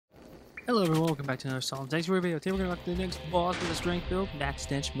Hello everyone, welcome back to another solid Thanks for video. Today we're going to look at the next boss with a strength build, Max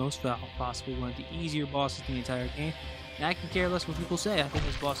Stench, most foul, possibly one of the easier bosses in the entire game. And I can care less what people say, I think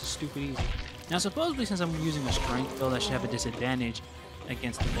this boss is stupid easy. Now supposedly since I'm using a strength build I should have a disadvantage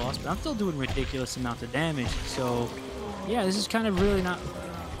against the boss, but I'm still doing ridiculous amounts of damage, so yeah, this is kind of really not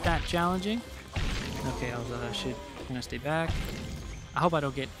that challenging. Okay, I should kind of stay back. I hope I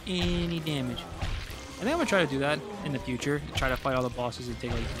don't get any damage. I think I'm gonna try to do that in the future. Try to fight all the bosses and take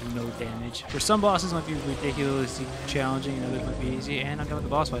like no damage. For some bosses, it might be ridiculously challenging, and others might be easy. And I'm done with the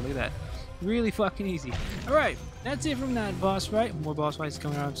boss fight. Look at that, really fucking easy. All right, that's it from that boss fight. More boss fights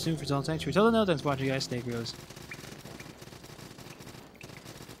coming out soon for Stench. Until then, thanks for watching, guys. Stay gross.